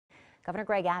Governor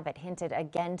Greg Abbott hinted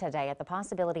again today at the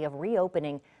possibility of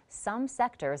reopening some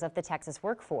sectors of the Texas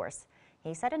workforce.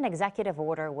 He said an executive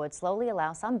order would slowly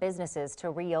allow some businesses to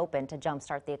reopen to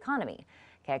jumpstart the economy.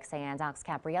 KXAN's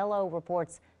Caprariello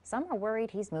reports some are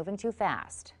worried he's moving too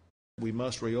fast. We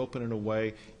must reopen in a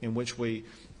way in which we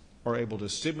are able to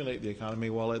stimulate the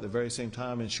economy while at the very same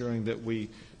time ensuring that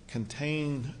we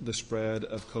contain the spread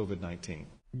of COVID-19.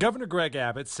 Governor Greg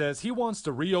Abbott says he wants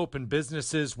to reopen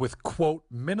businesses with, quote,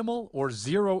 minimal or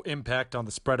zero impact on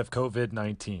the spread of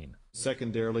COVID-19.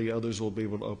 Secondarily, others will be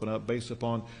able to open up based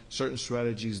upon certain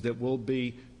strategies that will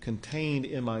be contained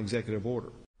in my executive order.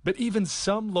 But even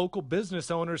some local business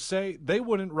owners say they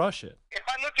wouldn't rush it. If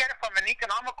I look at it from an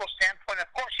economical standpoint,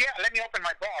 of course, yeah, let me open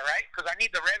my bar, right? Because I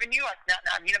need the revenue.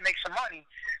 I need to make some money.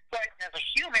 But as a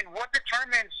human, what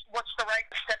determines what's the right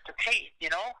step to take, you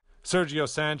know? Sergio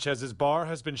Sanchez's bar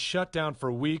has been shut down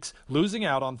for weeks, losing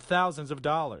out on thousands of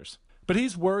dollars. But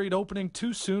he's worried opening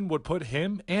too soon would put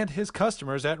him and his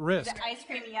customers at risk. The ice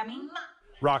cream yummy?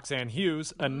 Roxanne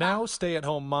Hughes, a now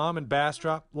stay-at-home mom in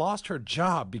Bastrop, lost her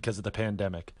job because of the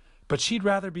pandemic. But she'd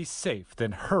rather be safe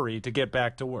than hurry to get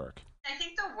back to work. I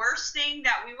think the worst thing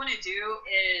that we want to do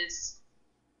is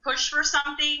push for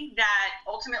something that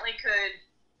ultimately could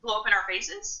blow up in our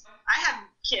faces. I have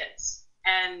kids,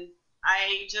 and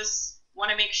I just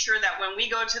want to make sure that when we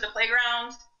go to the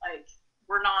playground, like,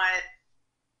 we're not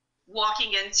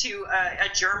walking into a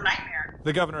germ nightmare.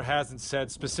 The governor hasn't said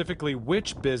specifically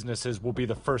which businesses will be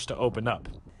the first to open up.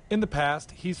 In the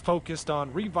past, he's focused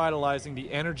on revitalizing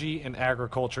the energy and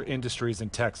agriculture industries in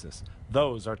Texas.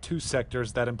 Those are two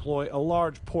sectors that employ a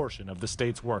large portion of the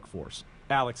state's workforce.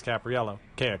 Caprariello,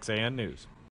 KXAN News.